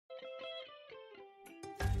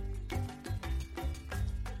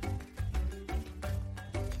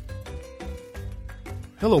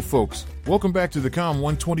Hello, folks. Welcome back to the Com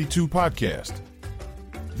 122 podcast.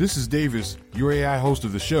 This is Davis, your AI host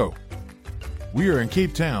of the show. We are in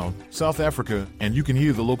Cape Town, South Africa, and you can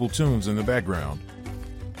hear the local tunes in the background.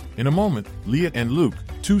 In a moment, Leah and Luke,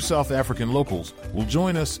 two South African locals, will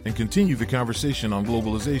join us and continue the conversation on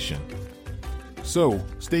globalization. So,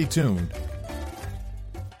 stay tuned.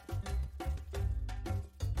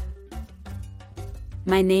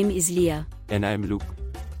 My name is Leah. And I'm Luke.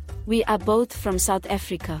 We are both from South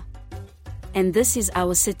Africa. And this is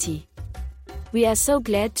our city. We are so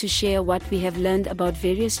glad to share what we have learned about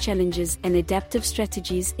various challenges and adaptive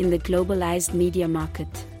strategies in the globalized media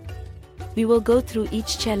market. We will go through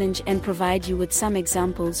each challenge and provide you with some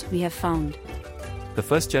examples we have found. The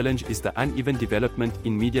first challenge is the uneven development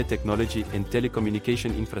in media technology and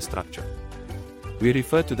telecommunication infrastructure. We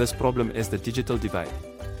refer to this problem as the digital divide.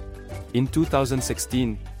 In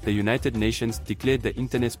 2016, the United Nations declared the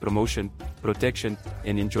Internet's promotion, protection,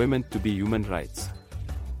 and enjoyment to be human rights.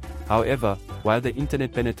 However, while the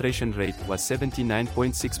Internet penetration rate was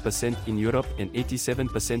 79.6% in Europe and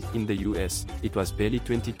 87% in the US, it was barely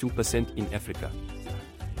 22% in Africa.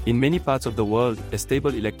 In many parts of the world, a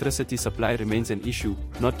stable electricity supply remains an issue,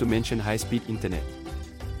 not to mention high-speed internet.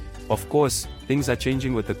 Of course, things are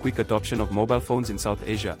changing with the quick adoption of mobile phones in South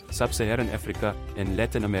Asia, Sub-Saharan Africa, and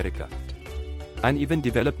Latin America. Uneven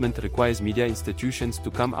development requires media institutions to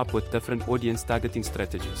come up with different audience targeting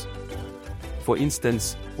strategies. For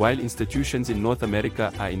instance, while institutions in North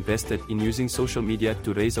America are invested in using social media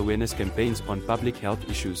to raise awareness campaigns on public health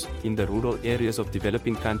issues, in the rural areas of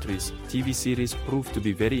developing countries, TV series prove to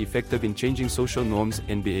be very effective in changing social norms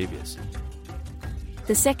and behaviors.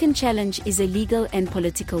 The second challenge is a legal and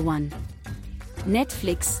political one.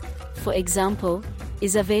 Netflix, for example,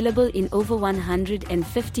 is available in over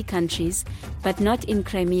 150 countries, but not in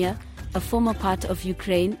Crimea, a former part of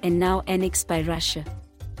Ukraine and now annexed by Russia.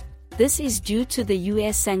 This is due to the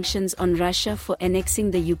US sanctions on Russia for annexing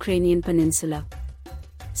the Ukrainian peninsula.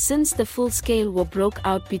 Since the full-scale war broke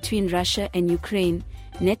out between Russia and Ukraine,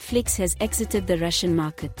 Netflix has exited the Russian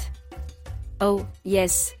market. Oh,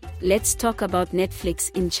 yes, let's talk about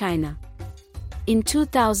Netflix in China. In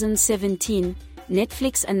 2017,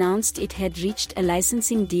 Netflix announced it had reached a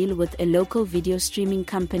licensing deal with a local video streaming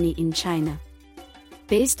company in China.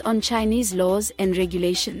 Based on Chinese laws and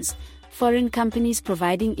regulations, foreign companies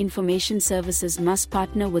providing information services must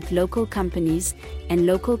partner with local companies, and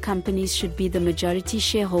local companies should be the majority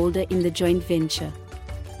shareholder in the joint venture.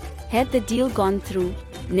 Had the deal gone through,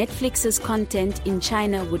 Netflix's content in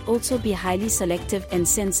China would also be highly selective and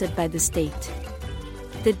censored by the state.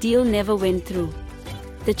 The deal never went through.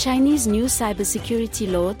 The Chinese new cybersecurity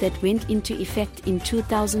law that went into effect in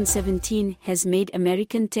 2017 has made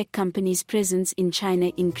American tech companies' presence in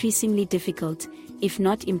China increasingly difficult, if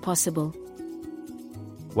not impossible.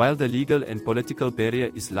 While the legal and political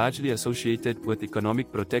barrier is largely associated with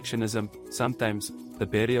economic protectionism, sometimes the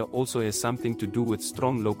barrier also has something to do with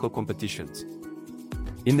strong local competitions.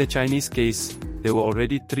 In the Chinese case, there were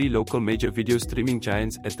already 3 local major video streaming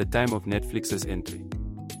giants at the time of Netflix's entry.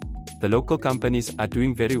 The local companies are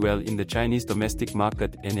doing very well in the Chinese domestic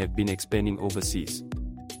market and have been expanding overseas.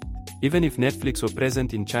 Even if Netflix were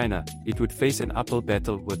present in China, it would face an uphill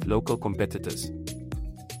battle with local competitors.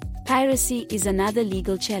 Piracy is another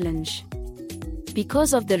legal challenge.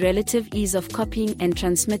 Because of the relative ease of copying and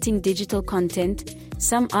transmitting digital content,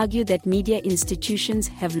 some argue that media institutions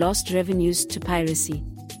have lost revenues to piracy.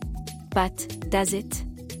 But, does it?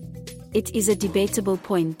 It is a debatable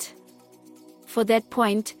point. For that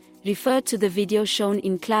point, refer to the video shown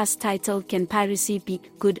in class titled "Can Piracy Be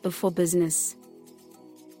Good for Business?"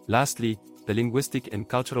 Lastly, the linguistic and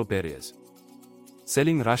cultural barriers.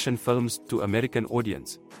 Selling Russian films to American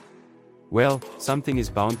audience. Well, something is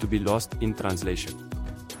bound to be lost in translation.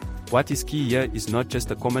 What is key here is not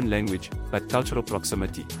just a common language, but cultural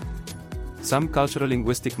proximity. Some cultural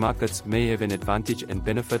linguistic markets may have an advantage and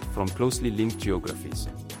benefit from closely linked geographies.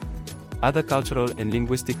 Other cultural and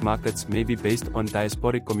linguistic markets may be based on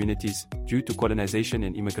diasporic communities due to colonization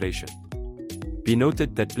and immigration. Be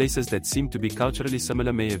noted that places that seem to be culturally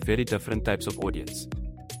similar may have very different types of audience.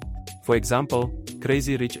 For example,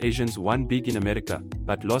 Crazy Rich Asians won big in America,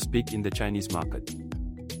 but lost big in the Chinese market.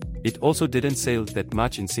 It also didn't sell that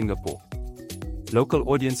much in Singapore. Local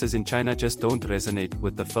audiences in China just don't resonate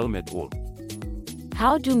with the film at all.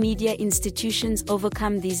 How do media institutions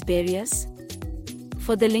overcome these barriers?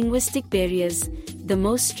 For the linguistic barriers, the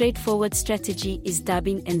most straightforward strategy is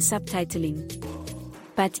dubbing and subtitling.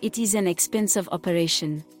 But it is an expensive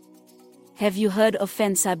operation. Have you heard of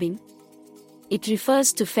fan subbing? It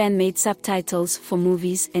refers to fan-made subtitles for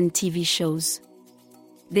movies and TV shows.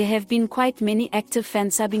 There have been quite many active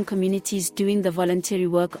fan-subbing communities doing the voluntary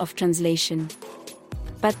work of translation.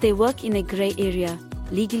 But they work in a grey area,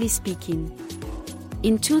 legally speaking.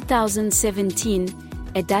 In 2017,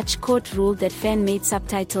 a Dutch court ruled that fan-made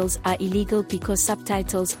subtitles are illegal because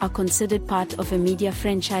subtitles are considered part of a media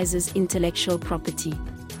franchise's intellectual property.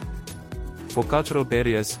 For cultural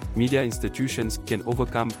barriers, media institutions can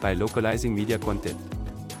overcome by localizing media content.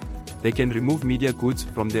 They can remove media goods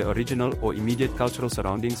from their original or immediate cultural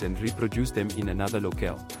surroundings and reproduce them in another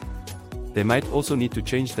locale. They might also need to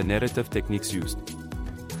change the narrative techniques used.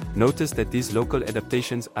 Notice that these local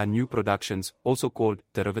adaptations are new productions, also called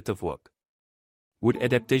derivative work. Would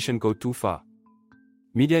adaptation go too far?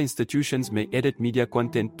 Media institutions may edit media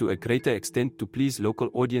content to a greater extent to please local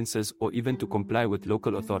audiences or even to comply with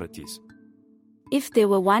local authorities. If there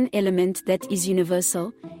were one element that is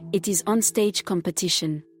universal, it is on-stage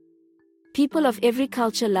competition. People of every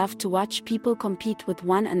culture love to watch people compete with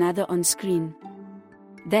one another on screen.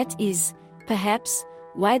 That is, perhaps,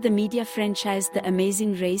 why the media franchise The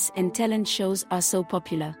Amazing Race and talent shows are so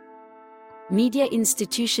popular. Media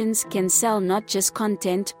institutions can sell not just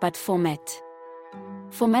content but format.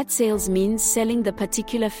 Format sales means selling the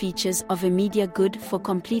particular features of a media good for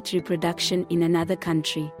complete reproduction in another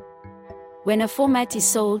country. When a format is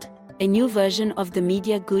sold, a new version of the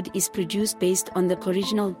media good is produced based on the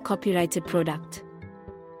original copyrighted product.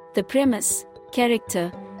 The premise,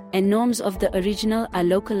 character, and norms of the original are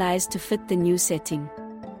localized to fit the new setting.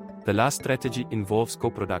 The last strategy involves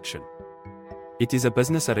co-production. It is a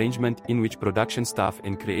business arrangement in which production staff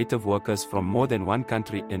and creative workers from more than one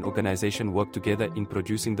country and organization work together in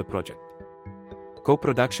producing the project.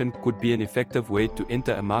 Co-production could be an effective way to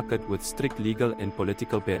enter a market with strict legal and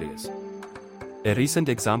political barriers. A recent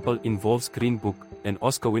example involves Green Book, an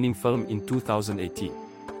Oscar-winning film in 2018.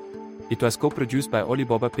 It was co-produced by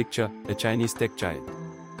Alibaba Picture, a Chinese tech giant.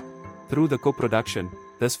 Through the co-production,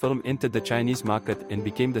 this film entered the Chinese market and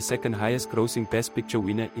became the second highest-grossing Best Picture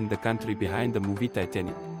winner in the country behind the movie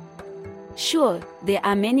Titanic. Sure, there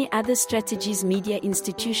are many other strategies media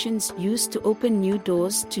institutions use to open new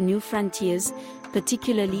doors to new frontiers,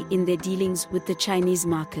 particularly in their dealings with the Chinese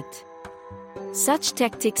market. Such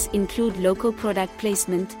tactics include local product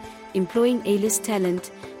placement, employing A-list talent,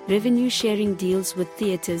 revenue-sharing deals with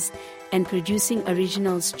theaters, and producing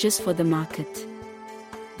originals just for the market.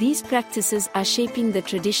 These practices are shaping the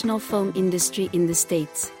traditional film industry in the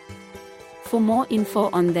States. For more info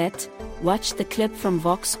on that, watch the clip from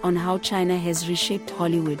Vox on how China has reshaped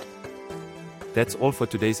Hollywood. That's all for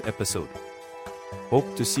today's episode.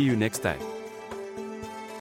 Hope to see you next time.